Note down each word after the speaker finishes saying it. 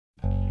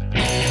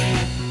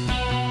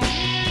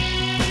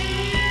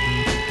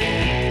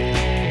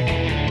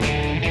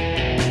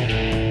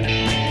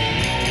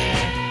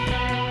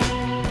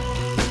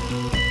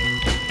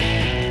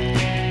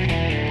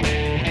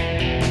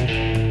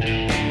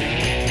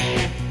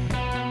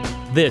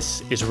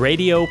This is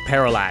Radio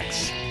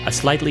Parallax, a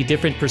slightly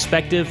different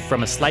perspective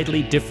from a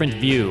slightly different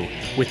view,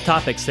 with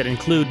topics that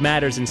include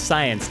matters in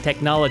science,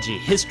 technology,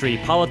 history,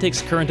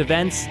 politics, current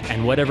events,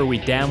 and whatever we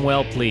damn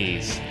well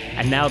please.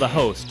 And now the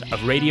host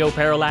of Radio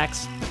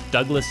Parallax,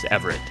 Douglas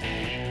Everett.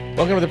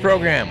 Welcome to the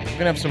program. We're going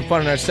to have some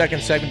fun in our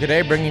second segment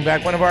today, bringing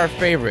back one of our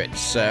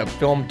favorites,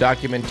 film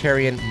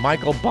documentarian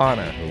Michael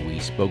Bana, who we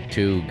spoke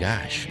to,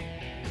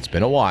 it's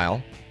been a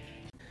while.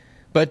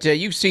 But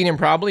you've seen him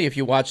probably if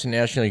you watch the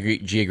National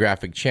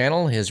Geographic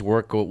Channel. His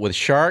work with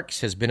sharks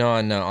has been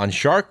on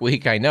Shark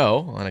Week, I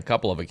know, on a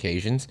couple of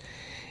occasions.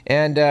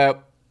 And,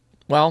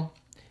 you'll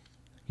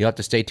have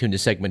to stay tuned to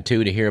segment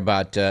 2 to hear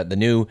about the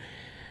new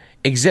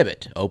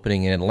exhibit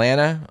opening in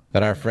Atlanta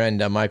that our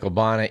friend Michael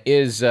Bana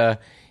is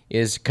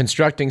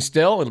constructing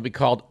still. It'll be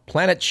called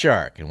Planet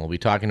Shark, and we'll be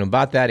talking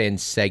about that in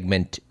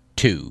segment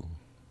 2.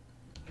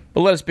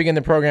 But let us begin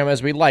the program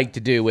as we like to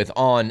do with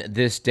On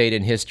This Date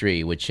in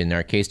History, which in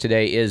our case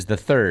today is the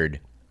 3rd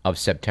of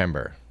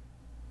September.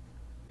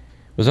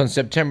 It was on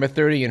September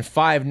 30 in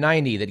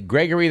 590 that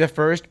Gregory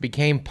I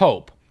became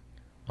Pope.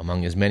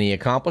 Among his many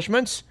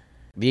accomplishments,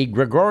 the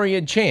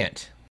Gregorian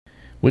chant,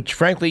 which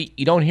frankly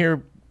you don't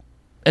hear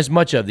as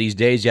much of these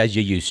days as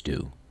you used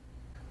to.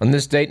 On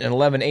this date in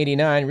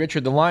 1189,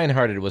 Richard the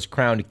Lionhearted was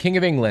crowned King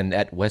of England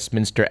at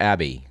Westminster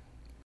Abbey.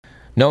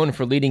 Known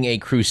for leading a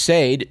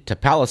crusade to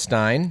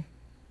Palestine,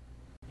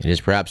 it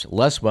is perhaps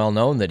less well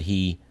known that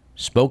he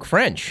spoke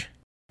French.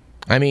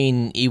 I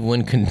mean, even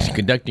when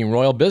conducting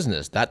royal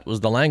business, that was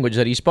the language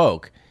that he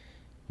spoke.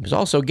 He was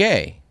also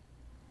gay.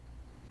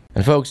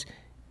 And folks,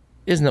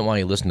 isn't that why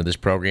you listen to this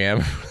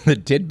program? The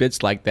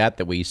tidbits like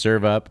that we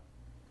serve up?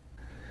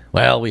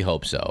 Well, we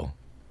hope so.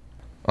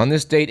 On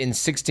this date in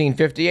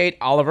 1658,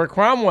 Oliver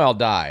Cromwell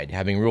died,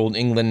 having ruled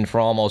England for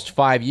almost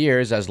 5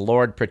 years as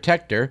Lord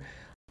Protector,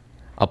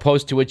 a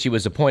post to which he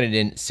was appointed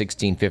in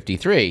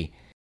 1653.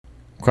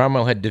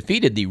 Cromwell had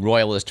defeated the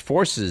royalist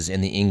forces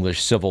in the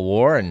English Civil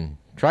War and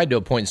tried to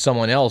appoint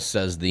someone else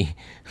as the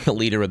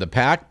leader of the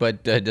pack,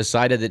 but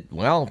decided that,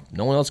 no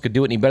one else could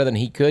do it any better than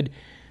he could.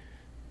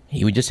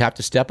 He would just have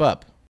to step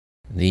up.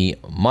 The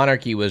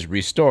monarchy was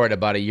restored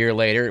about a year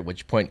later, at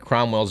which point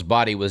Cromwell's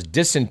body was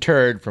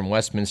disinterred from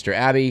Westminster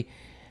Abbey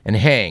and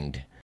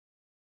hanged.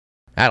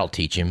 That'll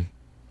teach him.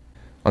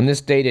 On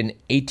this date in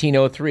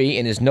 1803,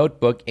 in his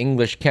notebook,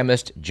 English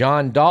chemist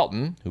John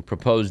Dalton, who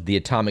proposed the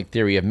atomic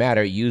theory of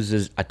matter,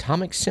 uses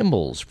atomic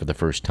symbols for the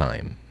first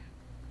time.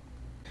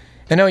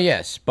 And oh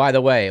yes, by the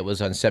way, it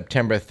was on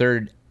September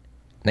 3rd,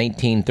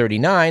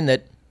 1939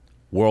 that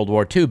World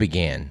War II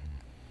began.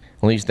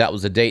 At least that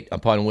was the date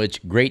upon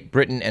which Great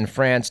Britain and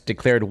France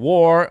declared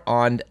war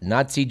on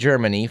Nazi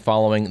Germany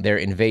following their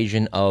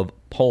invasion of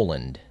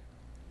Poland.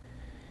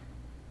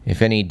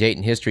 If any date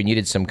in history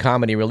needed some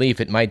comedy relief,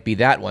 it might be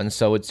that one,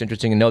 so it's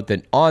interesting to note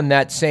that on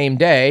that same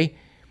day,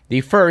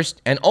 the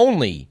first and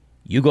only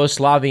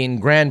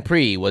Yugoslavian Grand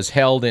Prix was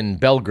held in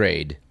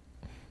Belgrade.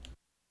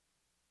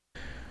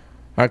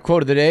 Our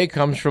quote of the day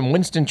comes from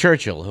Winston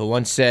Churchill, who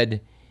once said,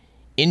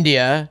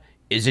 "India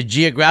is a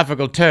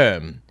geographical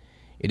term.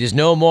 It is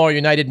no more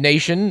United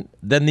Nation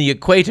than the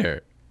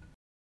equator."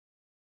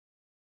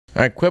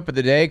 Our quip of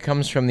the day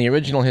comes from the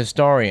original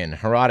historian,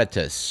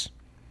 Herodotus,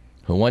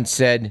 who once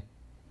said,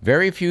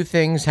 "Very few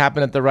things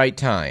happen at the right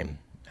time,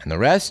 and the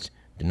rest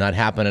do not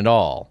happen at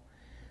all.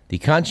 The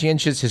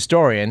conscientious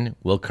historian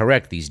will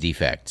correct these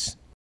defects."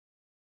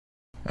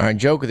 Our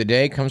joke of the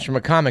day comes from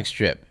a comic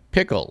strip,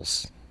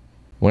 Pickles,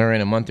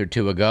 wherein a month or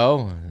two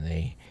ago,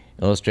 they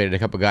illustrated a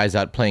couple guys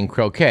out playing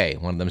croquet.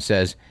 One of them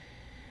says,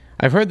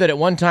 "I've heard that at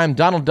one time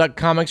Donald Duck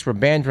comics were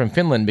banned from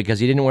Finland because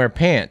he didn't wear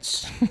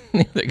pants."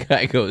 The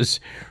guy goes,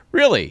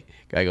 "Really?"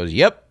 The guy goes,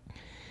 "Yep.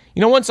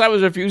 Once I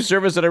was refused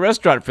service at a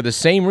restaurant for the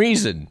same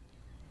reason."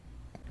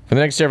 For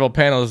the next several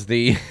panels,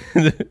 the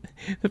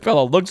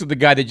fellow looks at the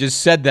guy that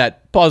just said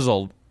that,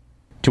 puzzled,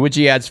 to which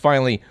he adds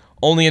finally,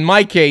 "Only in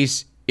my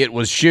case, it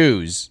was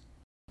shoes,"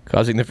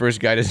 causing the first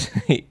guy to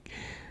say,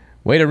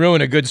 "Way to ruin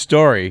a good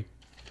story."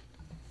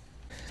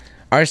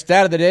 Our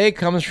stat of the day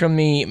comes from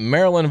the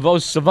Marilyn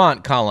Vos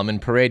Savant column in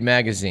Parade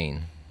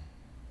magazine.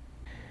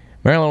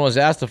 Marilyn was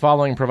asked the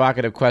following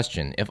provocative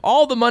question: if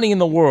all the money in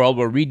the world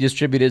were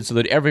redistributed so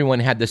that everyone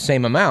had the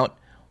same amount,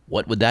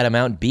 what would that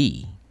amount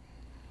be?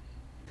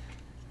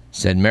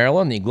 Said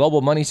Marilyn, "The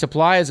global money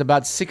supply is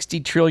about $60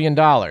 trillion.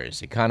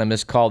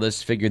 Economists call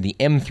this figure the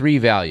M3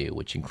 value,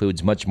 which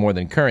includes much more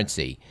than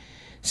currency.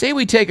 Say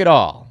we take it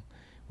all,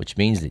 which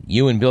means that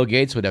you and Bill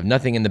Gates would have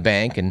nothing in the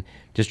bank and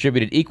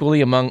distribute it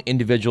equally among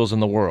individuals in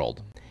the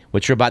world,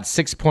 which are about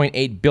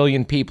 6.8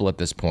 billion people at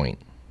this point.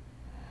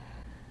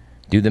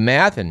 Do the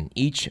math, and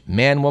each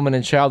man, woman,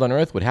 and child on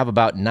Earth would have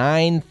about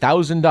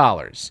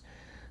 $9,000.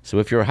 So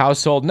if your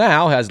household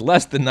now has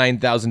less than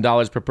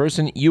 $9,000 per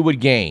person, you would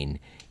gain.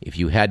 If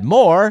you had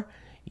more,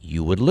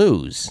 you would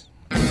lose."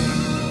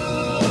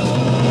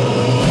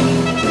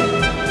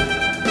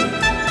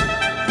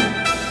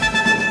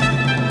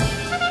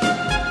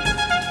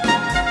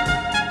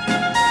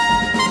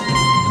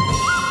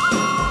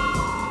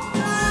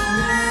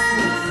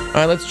 All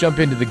right, let's jump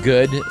into the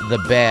good,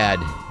 the bad,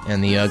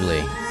 and the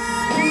ugly.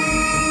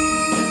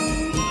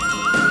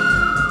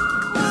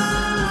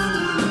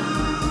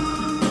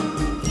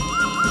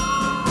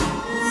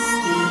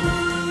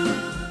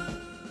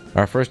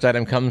 Our first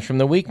item comes from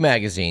The Week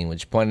magazine,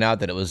 which pointed out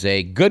that it was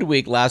a good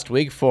week last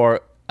week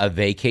for a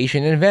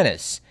vacation in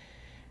Venice,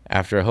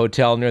 after a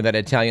hotel near that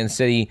Italian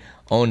city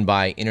owned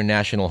by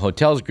International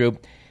Hotels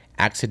Group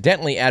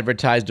accidentally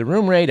advertised a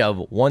room rate of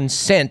 1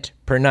 cent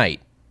per night.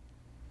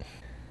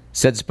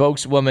 Said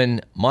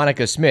spokeswoman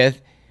Monica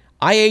Smith,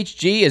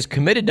 IHG is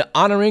committed to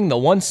honoring the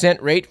 1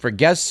 cent rate for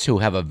guests who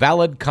have a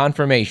valid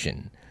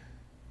confirmation.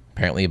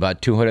 Apparently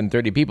about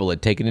 230 people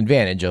had taken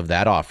advantage of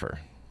that offer.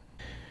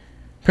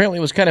 Apparently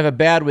it was kind of a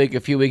bad week a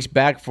few weeks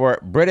back for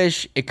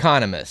British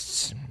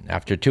economists,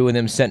 after two of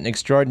them sent an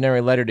extraordinary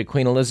letter to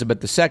Queen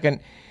Elizabeth II in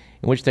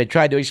which they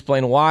tried to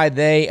explain why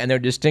they and their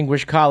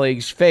distinguished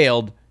colleagues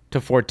failed to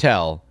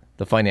foretell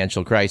the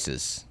financial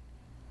crisis.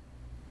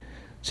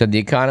 Said the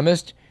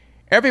Economist,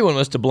 everyone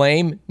was to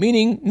blame,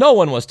 meaning no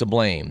one was to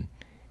blame.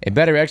 A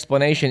better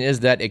explanation is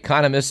that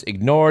economists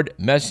ignored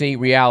messy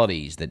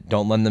realities that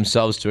don't lend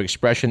themselves to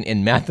expression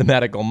in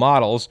mathematical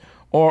models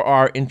or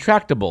are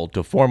intractable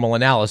to formal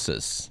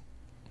analysis.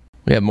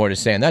 We have more to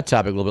say on that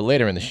topic a little bit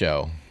later in the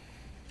show.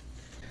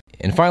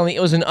 And finally,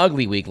 it was an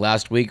ugly week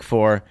last week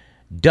for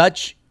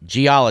Dutch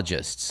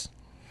geologists,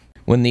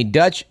 when the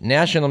Dutch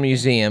National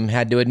Museum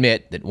had to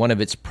admit that one of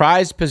its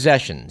prized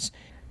possessions,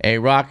 a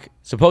rock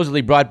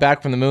supposedly brought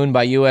back from the moon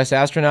by U.S.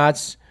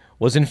 astronauts,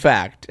 was in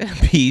fact a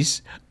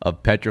piece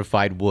of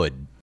petrified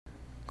wood.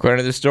 According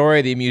to the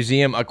story, the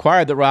museum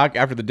acquired the rock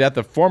after the death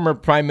of former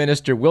Prime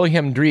Minister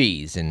William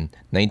Drees in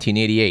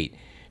 1988.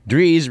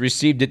 Drees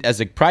received it as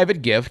a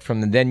private gift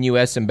from the then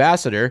U.S.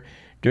 ambassador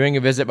during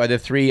a visit by the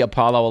 3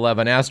 Apollo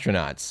 11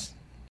 astronauts.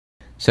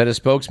 Said a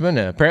spokesman,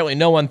 apparently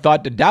no one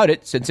thought to doubt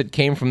it since it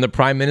came from the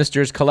Prime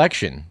Minister's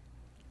collection.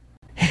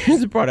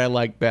 Here's the part I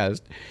like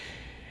best.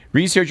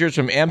 Researchers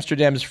from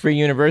Amsterdam's Free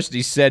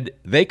University said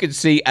they could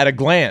see at a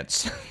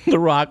glance the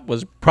rock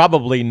was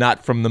probably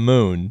not from the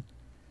moon.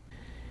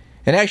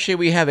 And actually,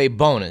 we have a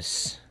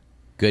bonus,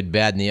 good,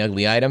 bad, and the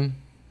ugly item,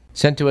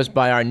 sent to us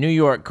by our New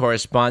York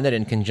correspondent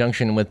in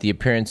conjunction with the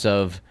appearance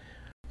of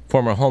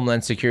former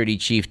Homeland Security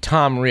Chief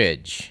Tom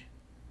Ridge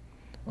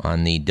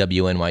on the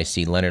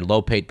WNYC Leonard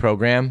Lopate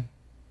program.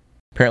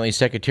 Apparently,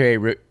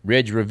 Secretary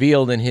Ridge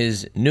revealed in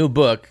his new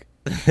book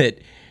that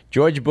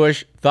George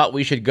Bush thought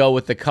we should go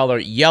with the color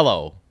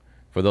yellow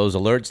for those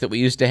alerts that we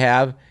used to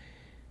have,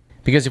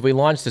 because if we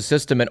launched the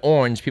system at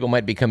orange, people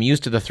might become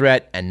used to the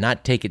threat and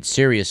not take it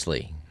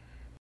seriously.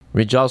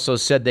 Ridge also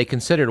said they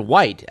considered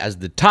white as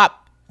the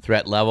top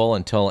threat level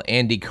until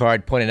Andy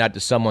Card pointed out to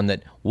someone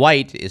that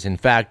white is in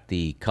fact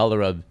the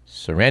color of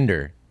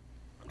surrender.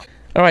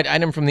 All right,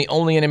 item from the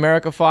Only in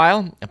America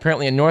file.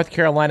 Apparently a North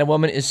Carolina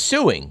woman is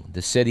suing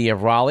the city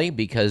of Raleigh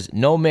because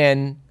no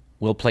men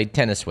will play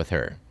tennis with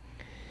her.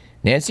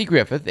 Nancy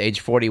Griffith, age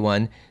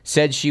 41,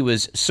 said she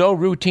was so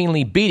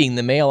routinely beating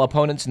the male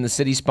opponents in the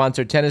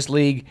city-sponsored tennis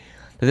league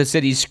that the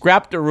city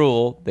scrapped a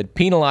rule that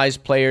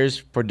penalized players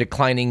for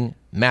declining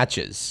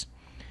matches.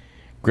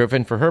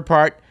 Griffin, for her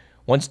part,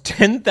 wants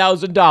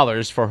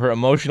 $10,000 for her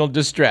emotional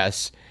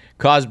distress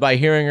caused by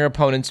hearing her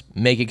opponents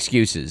make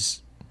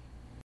excuses.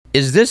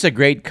 Is this a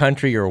great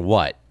country or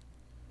what?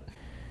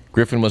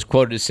 Griffin was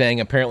quoted as saying,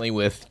 apparently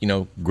with,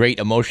 great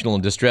emotional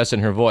distress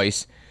in her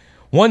voice,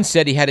 one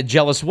said he had a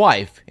jealous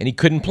wife and he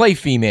couldn't play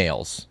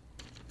females.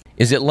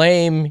 Is it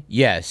lame?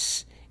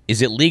 Yes.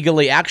 Is it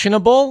legally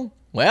actionable?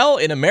 Well,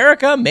 in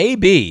America,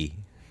 maybe.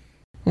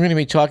 We're going to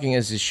be talking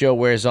as this show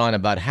wears on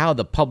about how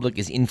the public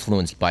is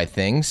influenced by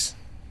things.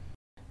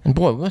 And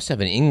boy, we must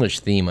have an English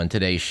theme on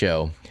today's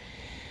show.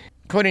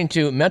 According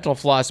to Mental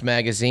Floss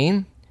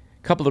magazine,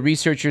 a couple of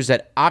researchers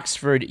at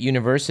Oxford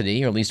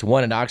University, or at least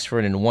one at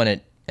Oxford and one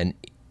at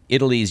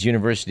Italy's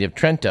University of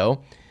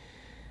Trento,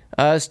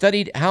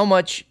 studied how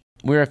much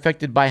we're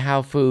affected by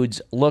how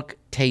foods look,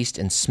 taste,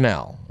 and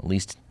smell, at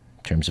least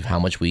in terms of how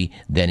much we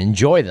then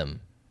enjoy them.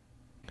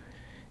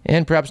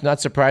 And perhaps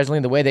not surprisingly,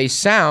 the way they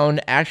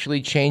sound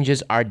actually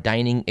changes our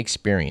dining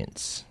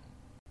experience.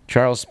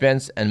 Charles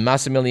Spence and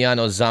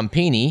Massimiliano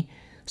Zampini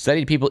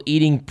studied people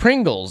eating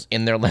Pringles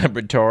in their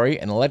laboratory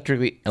and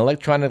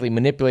electronically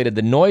manipulated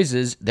the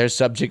noises their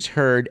subjects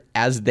heard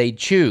as they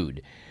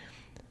chewed.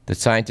 The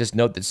scientists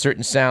note that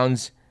certain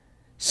sounds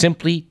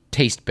simply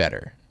taste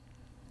better,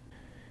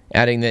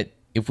 adding that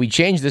if we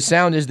change the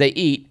sound as they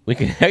eat, we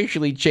can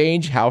actually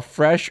change how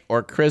fresh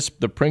or crisp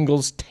the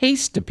Pringles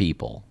taste to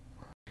people.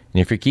 And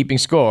if you're keeping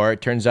score,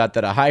 it turns out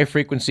that a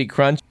high-frequency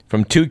crunch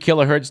from 2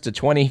 kilohertz to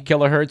 20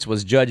 kilohertz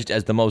was judged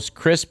as the most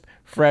crisp,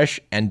 fresh,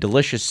 and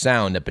delicious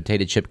sound a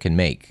potato chip can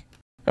make.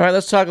 All right,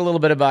 let's talk a little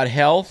bit about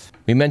health.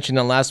 We mentioned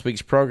on last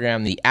week's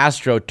program the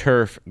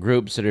AstroTurf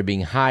groups that are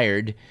being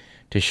hired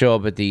to show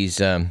up at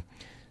these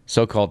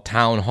so-called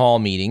town hall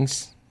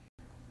meetings.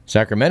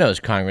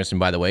 Sacramento's congressman,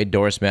 by the way,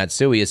 Doris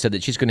Matsui, has said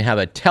that she's going to have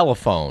a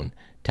telephone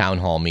town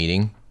hall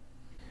meeting.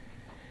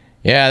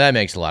 Yeah, that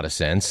makes a lot of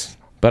sense.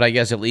 But I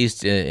guess at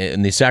least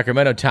in the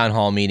Sacramento town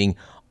hall meeting,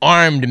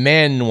 armed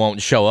men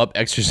won't show up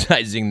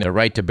exercising their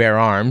right to bear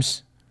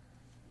arms.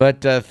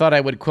 But thought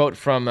I would quote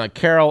from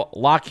Carol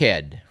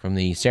Lockhead from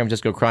the San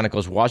Francisco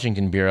Chronicle's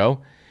Washington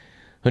Bureau,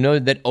 who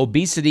noted that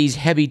obesity's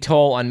heavy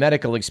toll on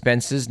medical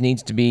expenses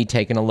needs to be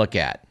taken a look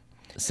at.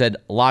 Said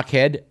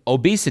Lockhead,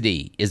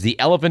 obesity is the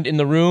elephant in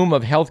the room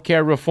of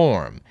healthcare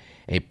reform,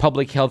 a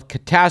public health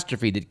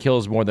catastrophe that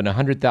kills more than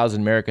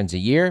 100,000 Americans a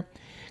year,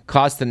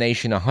 cost the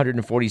nation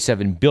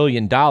 $147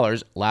 billion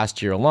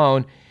last year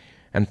alone,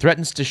 and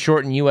threatens to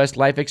shorten U.S.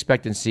 life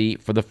expectancy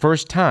for the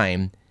first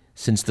time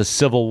since the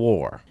Civil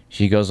War.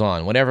 She goes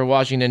on, whatever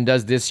Washington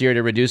does this year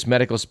to reduce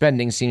medical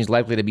spending seems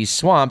likely to be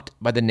swamped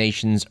by the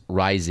nation's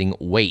rising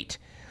weight.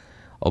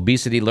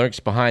 Obesity lurks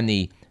behind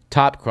the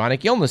top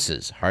chronic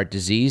illnesses, heart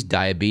disease,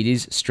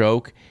 diabetes,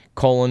 stroke,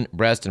 colon,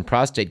 breast, and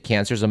prostate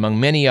cancers, among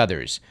many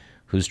others,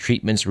 whose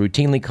treatments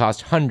routinely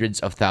cost hundreds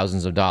of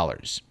thousands of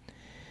dollars.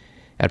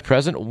 At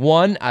present,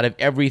 1 out of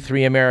every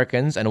 3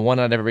 Americans and 1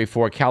 out of every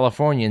 4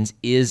 Californians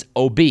is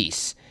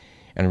obese,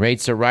 and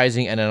rates are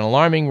rising at an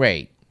alarming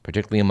rate,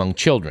 particularly among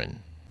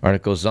children.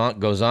 Article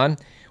goes on,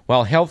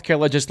 while healthcare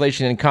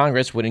legislation in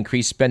Congress would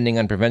increase spending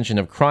on prevention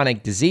of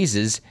chronic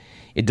diseases,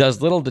 it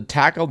does little to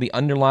tackle the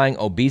underlying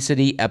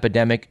obesity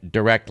epidemic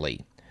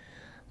directly.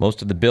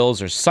 Most of the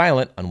bills are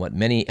silent on what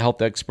many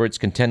health experts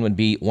contend would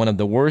be one of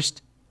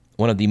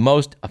the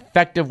most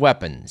effective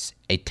weapons,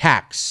 a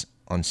tax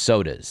on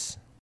sodas.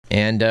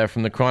 And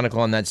from the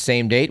Chronicle on that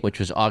same date, which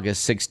was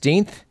August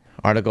 16th,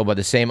 article by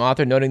the same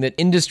author noting that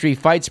industry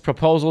fights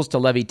proposals to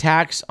levy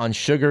tax on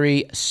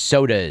sugary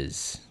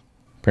sodas.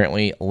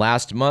 Apparently,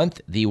 last month,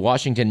 the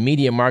Washington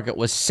media market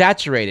was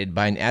saturated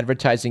by an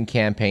advertising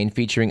campaign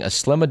featuring a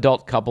slim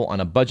adult couple on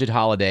a budget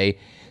holiday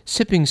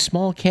sipping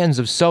small cans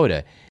of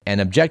soda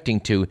and objecting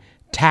to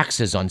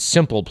taxes on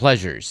simple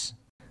pleasures.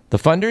 The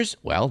funders?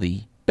 Well,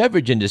 the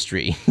beverage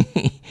industry,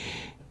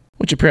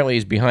 which apparently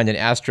is behind an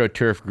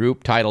AstroTurf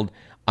group titled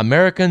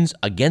Americans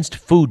Against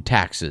Food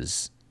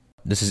Taxes.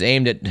 This is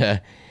aimed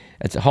at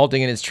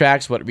halting in its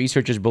tracks what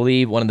researchers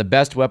believe one of the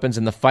best weapons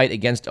in the fight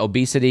against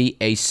obesity,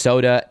 a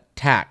soda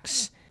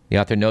tax. The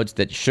author notes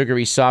that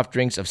sugary soft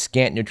drinks of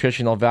scant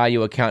nutritional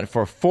value account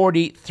for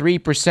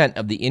 43%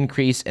 of the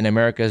increase in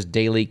America's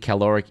daily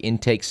caloric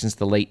intake since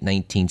the late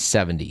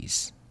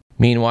 1970s.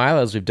 Meanwhile,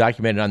 as we've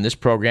documented on this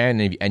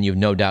program, and you've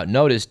no doubt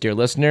noticed, dear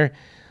listener,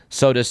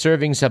 soda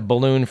servings have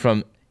ballooned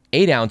from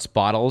 8-ounce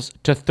bottles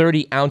to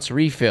 30-ounce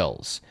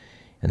refills,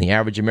 and the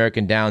average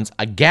American downs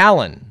a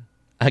gallon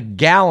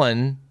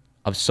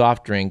of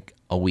soft drink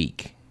a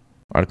week.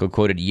 Article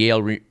quoted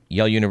Yale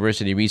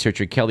University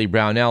researcher Kelly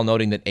Brownell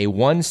noting that a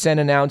 1 cent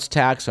an ounce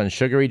tax on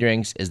sugary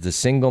drinks is the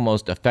single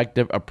most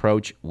effective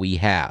approach we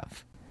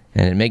have.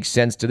 And it makes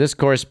sense to this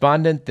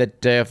correspondent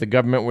that if the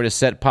government were to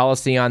set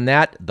policy on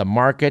that, the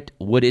market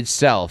would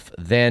itself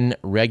then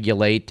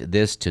regulate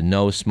this to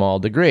no small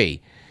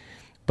degree.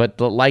 But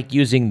like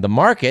using the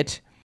market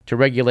to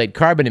regulate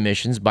carbon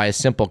emissions by a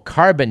simple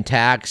carbon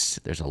tax,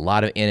 there's a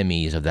lot of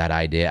enemies of that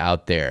idea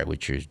out there,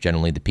 which are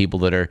generally the people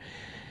that are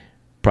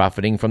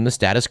profiting from the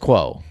status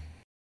quo.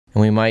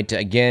 And we might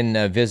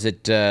again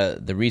visit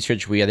the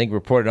research we, I think,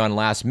 reported on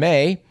last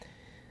May,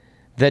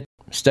 that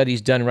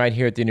studies done right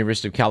here at the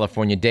University of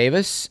California,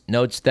 Davis,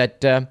 notes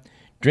that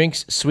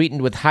drinks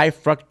sweetened with high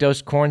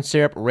fructose corn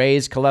syrup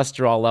raise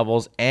cholesterol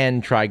levels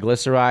and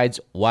triglycerides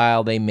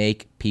while they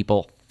make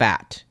people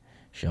fat,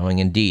 showing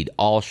indeed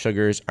all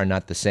sugars are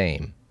not the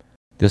same.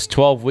 This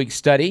 12-week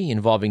study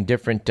involving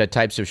different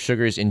types of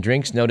sugars in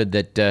drinks noted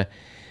that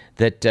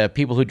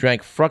people who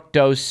drank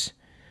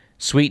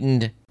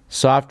fructose-sweetened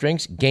soft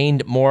drinks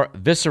gained more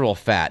visceral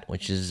fat,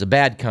 which is a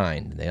bad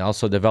kind. They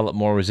also developed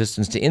more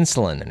resistance to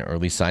insulin, an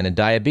early sign of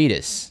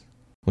diabetes.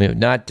 We have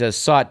not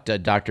sought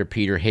Dr.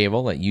 Peter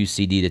Havel at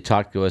UCD to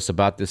talk to us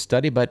about this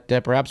study, but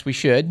perhaps we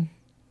should.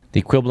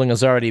 The quibbling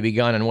has already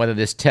begun on whether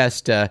this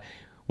test,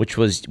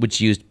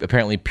 which used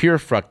apparently pure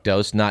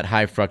fructose, not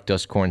high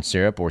fructose corn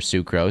syrup or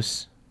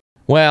sucrose.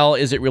 Well,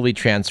 is it really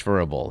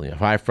transferable?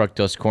 High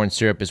fructose corn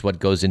syrup is what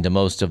goes into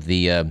most of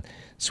the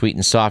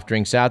sweetened soft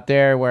drinks out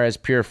there, whereas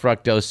pure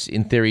fructose,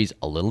 in theory, is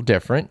a little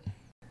different.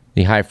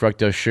 The high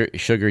fructose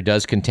sugar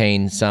does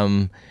contain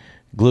some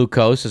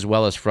glucose as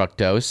well as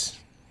fructose.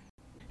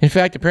 In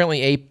fact,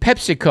 apparently a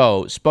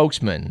PepsiCo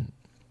spokesman,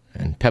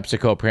 and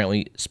PepsiCo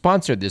apparently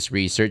sponsored this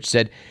research,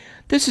 said,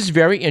 "This is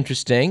very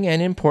interesting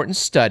and important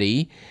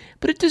study,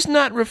 but it does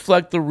not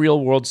reflect the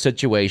real-world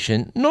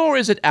situation, nor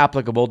is it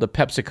applicable to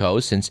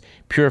PepsiCo since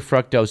pure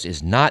fructose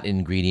is not an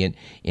ingredient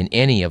in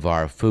any of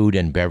our food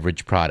and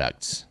beverage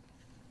products."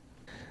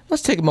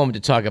 Let's take a moment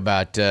to talk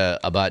about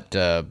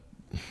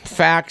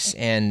facts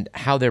and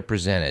how they're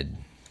presented.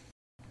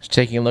 I was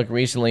taking a look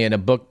recently at a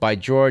book by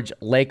George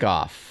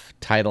Lakoff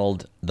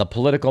titled The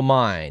Political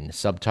Mind,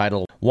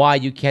 subtitled Why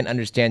You Can't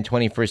Understand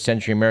 21st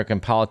Century American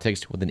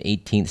Politics with an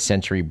 18th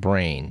Century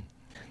Brain.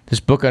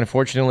 This book,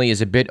 unfortunately, is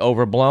a bit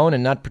overblown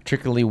and not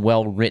particularly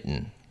well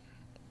written.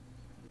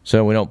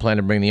 So we don't plan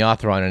to bring the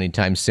author on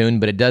anytime soon,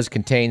 but it does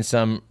contain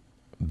some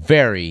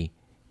very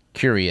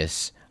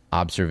curious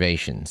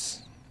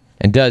observations.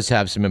 and does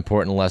have some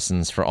important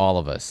lessons for all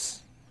of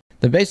us.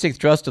 The basic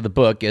thrust of the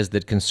book is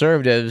that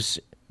conservatives,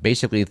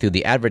 basically through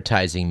the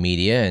advertising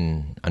media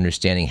and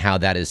understanding how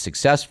that is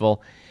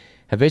successful,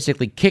 have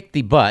basically kicked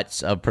the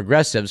butts of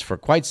progressives for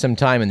quite some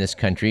time in this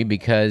country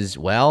because,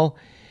 well,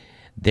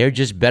 they're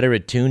just better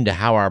attuned to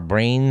how our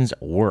brains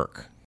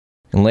work.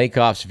 In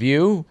Lakoff's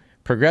view,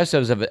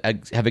 progressives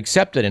have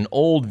accepted an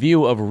old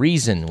view of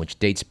reason, which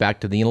dates back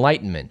to the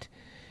Enlightenment,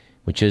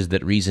 which is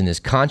that reason is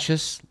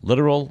conscious,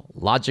 literal,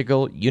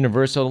 logical,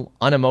 universal,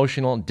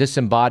 unemotional,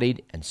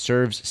 disembodied, and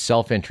serves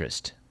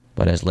self-interest.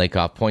 But as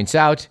Lakoff points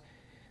out,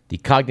 the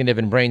cognitive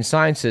and brain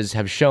sciences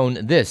have shown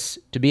this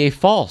to be a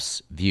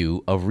false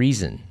view of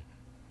reason.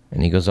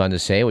 And he goes on to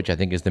say, which I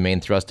think is the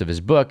main thrust of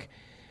his book,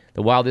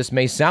 that while this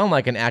may sound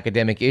like an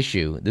academic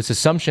issue, this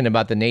assumption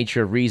about the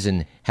nature of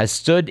reason has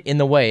stood in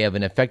the way of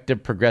an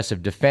effective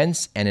progressive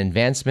defense and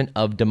advancement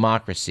of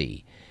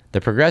democracy.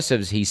 The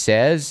progressives, he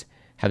says,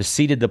 have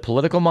ceded the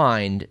political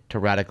mind to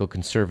radical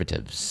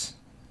conservatives.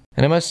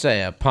 And I must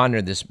say, I've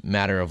pondered this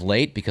matter of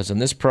late because in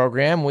this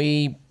program,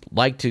 we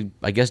like to,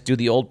 do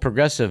the old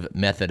progressive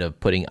method of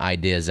putting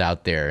ideas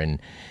out there and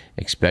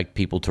expect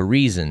people to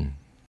reason.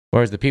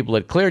 Whereas the people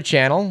at Clear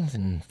Channel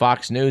and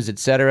Fox News,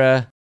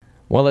 etc.,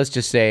 well, let's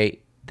just say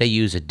they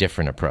use a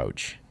different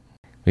approach.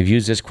 We've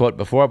used this quote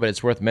before, but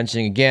it's worth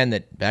mentioning again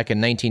that back in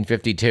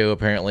 1952,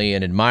 apparently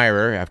an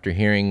admirer, after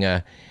hearing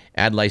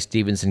Adlai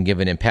Stevenson give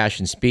an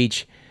impassioned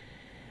speech,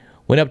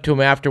 went up to him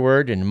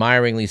afterward and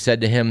admiringly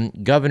said to him,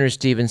 "Governor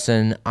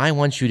Stevenson, I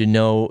want you to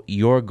know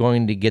you're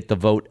going to get the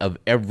vote of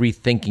every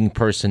thinking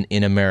person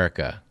in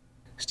America."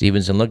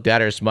 Stevenson looked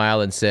at her,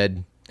 smiled, and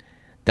said,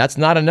 "That's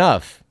not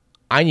enough.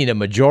 I need a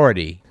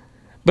majority."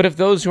 But if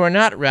those who are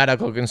not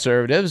radical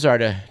conservatives are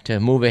to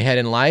move ahead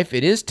in life,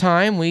 it is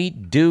time we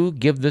do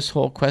give this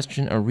whole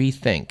question a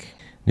rethink.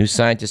 New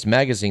Scientist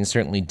magazine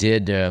certainly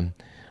did a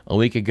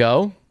week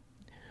ago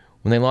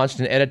when they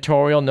launched an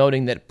editorial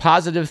noting that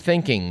positive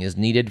thinking is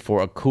needed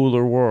for a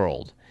cooler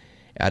world,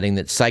 adding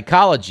that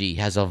psychology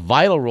has a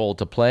vital role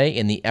to play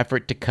in the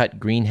effort to cut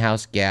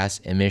greenhouse gas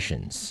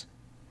emissions.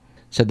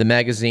 Said the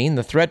magazine,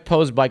 the threat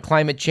posed by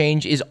climate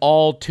change is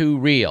all too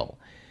real,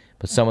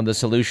 but some of the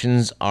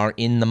solutions are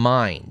in the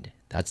mind.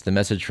 That's the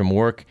message from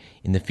work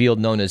in the field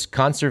known as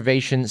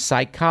conservation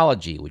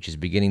psychology, which is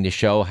beginning to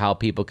show how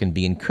people can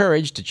be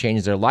encouraged to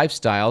change their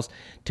lifestyles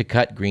to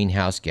cut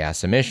greenhouse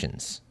gas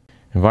emissions.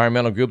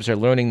 Environmental groups are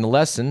learning the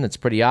lesson that's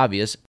pretty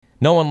obvious.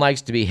 No one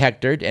likes to be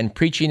hectored, and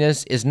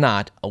preachiness is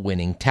not a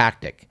winning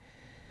tactic.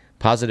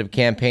 Positive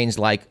campaigns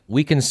like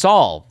We Can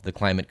Solve the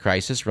Climate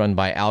Crisis, run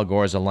by Al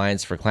Gore's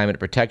Alliance for Climate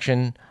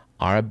Protection,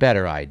 are a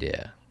better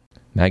idea.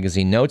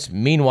 Magazine notes,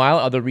 meanwhile,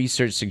 other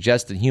research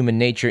suggests that human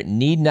nature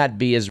need not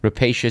be as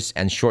rapacious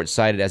and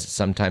short-sighted as it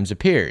sometimes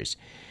appears.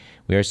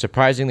 We are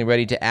surprisingly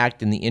ready to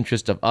act in the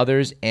interest of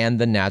others and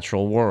the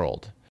natural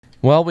world.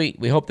 Well, we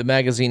hope the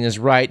magazine is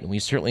right, and we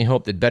certainly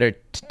hope that better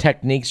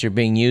techniques are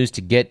being used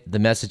to get the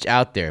message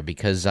out there,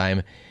 because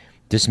I'm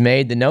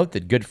dismayed to note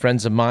that good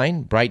friends of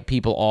mine, bright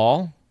people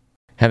all,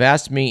 have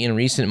asked me in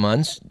recent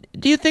months,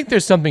 do you think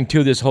there's something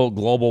to this whole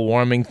global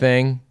warming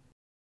thing?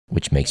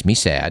 Which makes me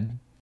sad.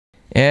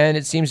 And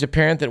it seems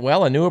apparent that,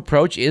 well, a new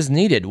approach is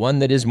needed, one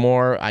that is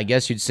more, I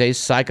guess you'd say,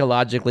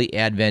 psychologically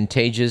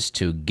advantageous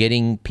to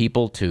getting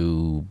people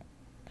to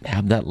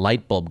have that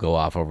light bulb go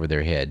off over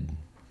their head.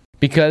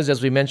 Because,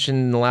 as we mentioned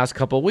in the last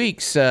couple of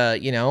weeks,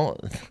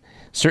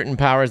 certain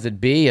powers that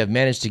be have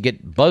managed to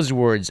get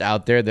buzzwords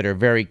out there that are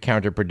very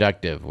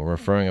counterproductive. We're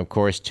referring, of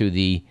course, to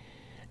the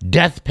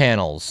death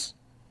panels.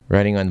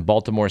 Writing on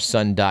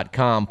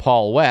BaltimoreSun.com,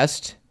 Paul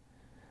West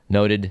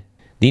noted,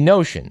 the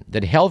notion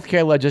that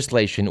healthcare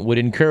legislation would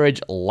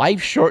encourage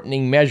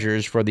life-shortening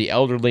measures for the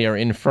elderly or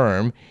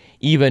infirm,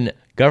 even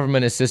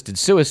government-assisted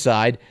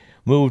suicide,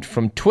 moved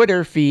from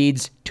Twitter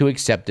feeds to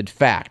accepted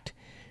fact.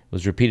 It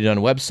was repeated on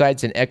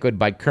websites and echoed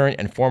by current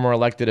and former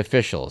elected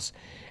officials.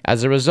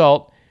 As a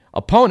result,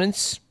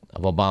 opponents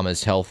of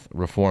Obama's health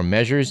reform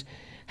measures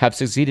have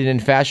succeeded in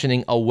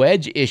fashioning a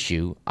wedge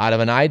issue out of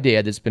an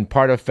idea that's been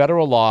part of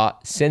federal law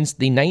since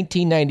the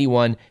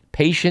 1991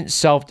 Patient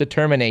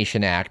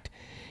Self-Determination Act,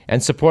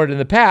 and supported in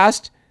the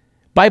past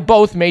by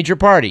both major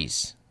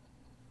parties.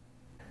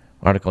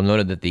 Article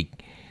noted that the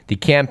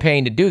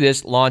campaign to do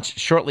this launched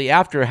shortly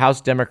after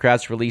House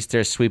Democrats released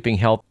their sweeping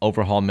health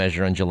overhaul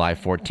measure on July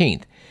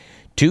 14th.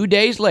 2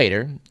 days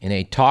later, in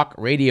a talk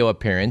radio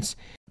appearance,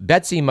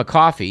 Betsy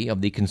McCarthy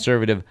of the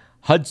conservative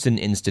Hudson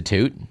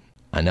Institute,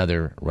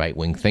 another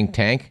right-wing think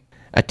tank,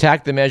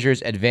 attacked the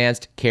measure's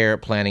advanced care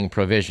planning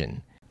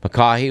provision.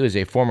 McCarthy, who is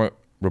a former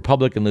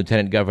Republican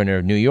lieutenant governor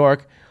of New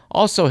York,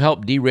 also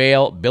helped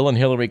derail Bill and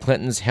Hillary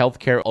Clinton's health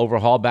care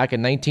overhaul back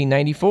in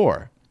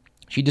 1994.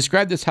 She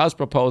described this House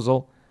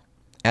proposal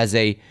as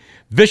a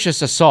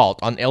vicious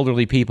assault on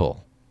elderly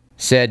people.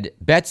 Said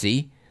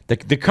Betsy,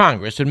 the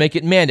Congress would make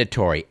it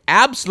mandatory,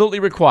 absolutely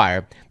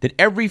require, that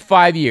every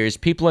 5 years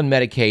people in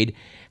Medicaid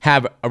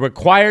have a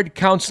required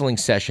counseling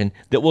session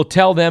that will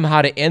tell them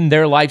how to end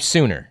their life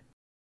sooner.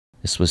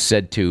 This was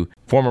said to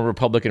former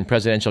Republican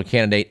presidential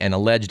candidate and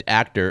alleged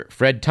actor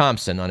Fred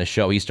Thompson on a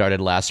show he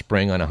started last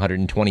spring on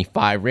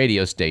 125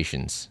 radio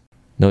stations.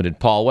 Noted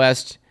Paul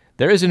West,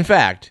 there is, in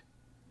fact,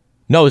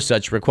 no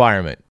such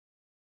requirement.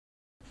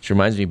 Which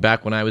reminds me,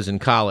 back when I was in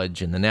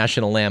college, and the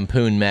National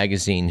Lampoon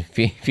magazine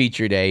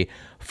featured a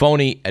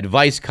phony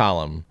advice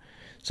column,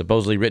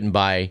 supposedly written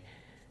by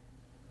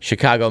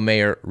Chicago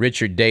Mayor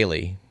Richard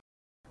Daley,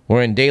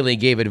 wherein Daley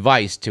gave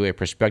advice to a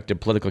prospective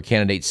political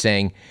candidate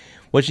saying,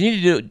 what you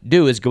need to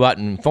do is go out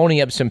and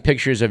phony up some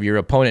pictures of your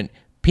opponent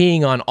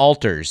peeing on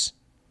altars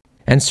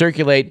and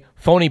circulate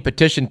phony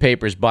petition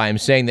papers by him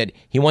saying that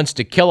he wants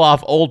to kill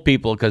off old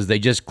people because they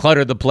just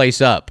clutter the place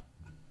up.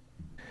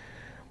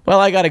 Well,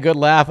 I got a good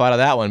laugh out of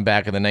that one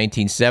back in the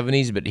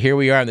 1970s, but here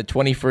we are in the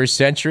 21st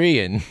century,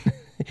 and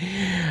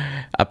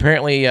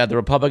apparently the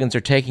Republicans are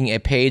taking a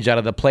page out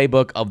of the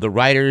playbook of the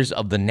writers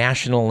of the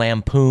National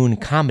Lampoon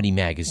comedy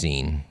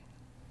magazine.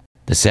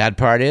 The sad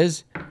part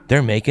is,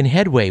 they're making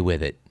headway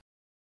with it.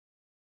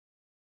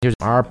 Here's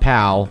our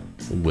pal,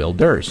 Will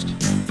Durst.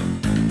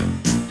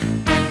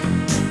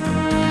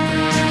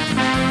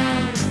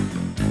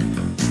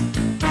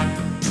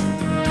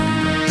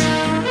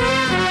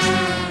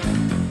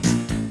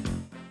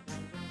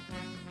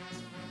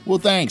 Well,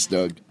 thanks,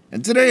 Doug.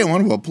 And today I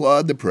want to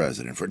applaud the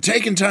president for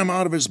taking time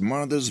out of his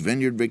Martha's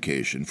Vineyard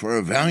vacation for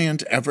a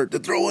valiant effort to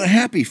throw a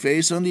happy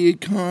face on the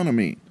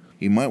economy.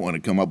 He might want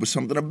to come up with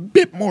something a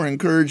bit more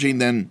encouraging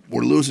than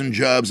we're losing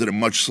jobs at a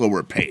much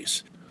slower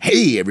pace.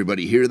 Hey,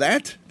 everybody hear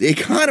that? The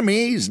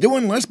economy's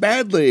doing less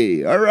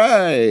badly. All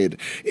right.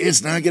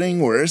 It's not getting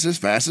worse as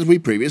fast as we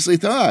previously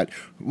thought.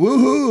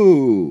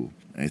 Woohoo!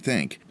 I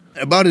think.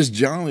 About as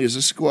jolly as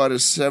a squad of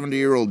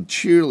 70-year-old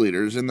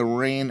cheerleaders in the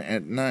rain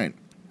at night.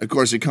 Of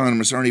course,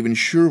 economists aren't even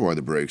sure why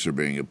the brakes are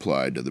being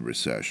applied to the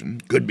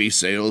recession. Could be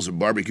sales of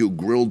barbecue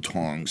grill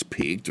tongs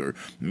peaked, or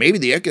maybe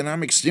the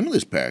economic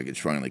stimulus package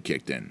finally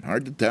kicked in.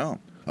 Hard to tell.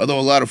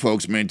 Although a lot of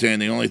folks maintain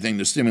the only thing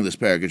the stimulus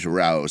package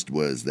aroused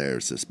was their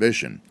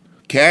suspicion.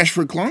 Cash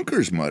for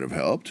clunkers might have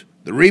helped.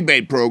 The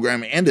rebate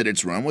program ended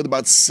its run with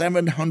about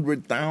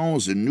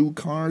 700,000 new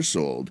cars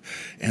sold,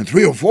 and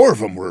 3 or 4 of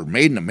them were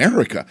made in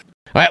America.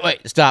 All right,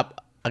 wait,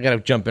 stop. I got to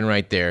jump in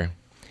right there.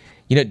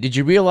 You know, did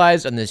you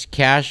realize on this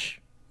cash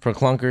for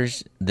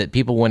clunkers that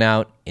people went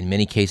out, in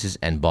many cases,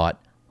 and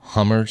bought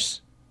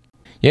Hummers?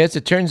 Yes,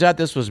 it turns out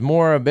this was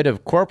more a bit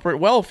of corporate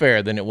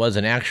welfare than it was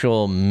an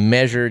actual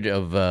measure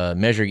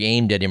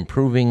aimed at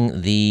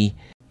improving the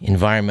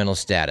environmental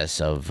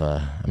status of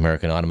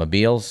American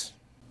automobiles.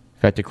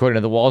 In fact, according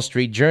to the Wall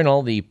Street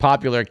Journal, the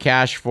popular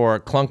Cash for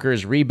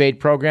Clunkers rebate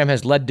program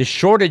has led to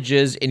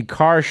shortages in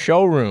car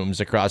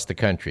showrooms across the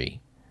country.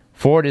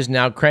 Ford is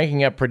now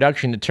cranking up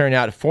production to turn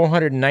out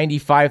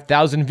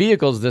 495,000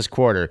 vehicles this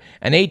quarter,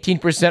 an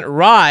 18%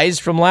 rise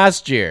from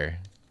last year.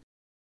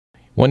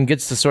 One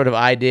gets the sort of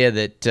idea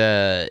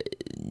that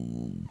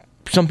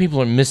some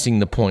people are missing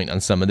the point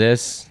on some of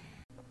this.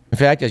 In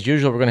fact, as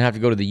usual, we're going to have to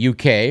go to the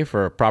UK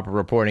for proper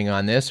reporting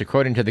on this.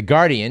 According to The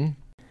Guardian,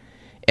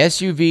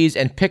 SUVs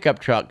and pickup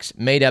trucks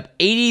made up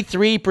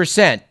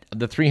 83% of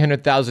the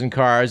 300,000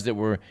 cars that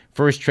were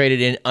first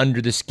traded in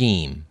under the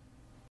scheme.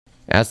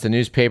 Asked the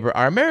newspaper,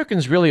 are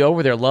Americans really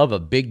over their love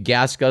of big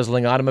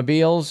gas-guzzling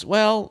automobiles?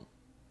 Well,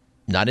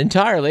 not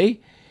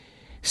entirely.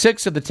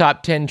 6 of the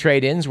top 10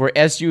 trade-ins were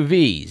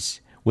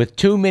SUVs, with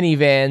 2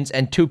 minivans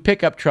and 2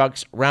 pickup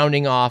trucks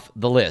rounding off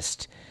the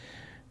list.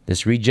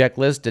 This reject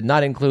list did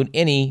not include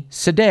any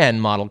sedan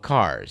model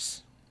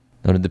cars.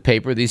 Noted the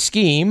paper, the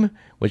scheme,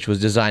 which was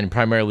designed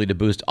primarily to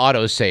boost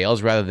auto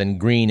sales rather than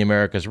green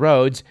America's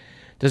roads,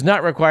 does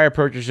not require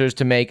purchasers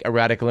to make a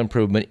radical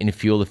improvement in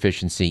fuel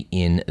efficiency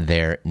in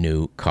their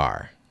new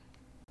car.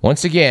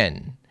 Once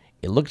again,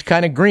 it looked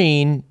kind of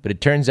green, but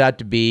it turns out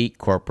to be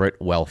corporate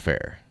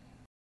welfare.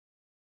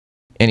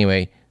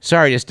 Anyway,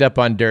 sorry to step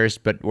on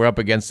Durst, but we're up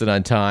against it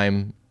on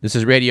time. This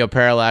is Radio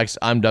Parallax.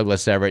 I'm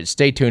Douglas Everett.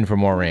 Stay tuned for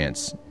more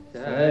rants.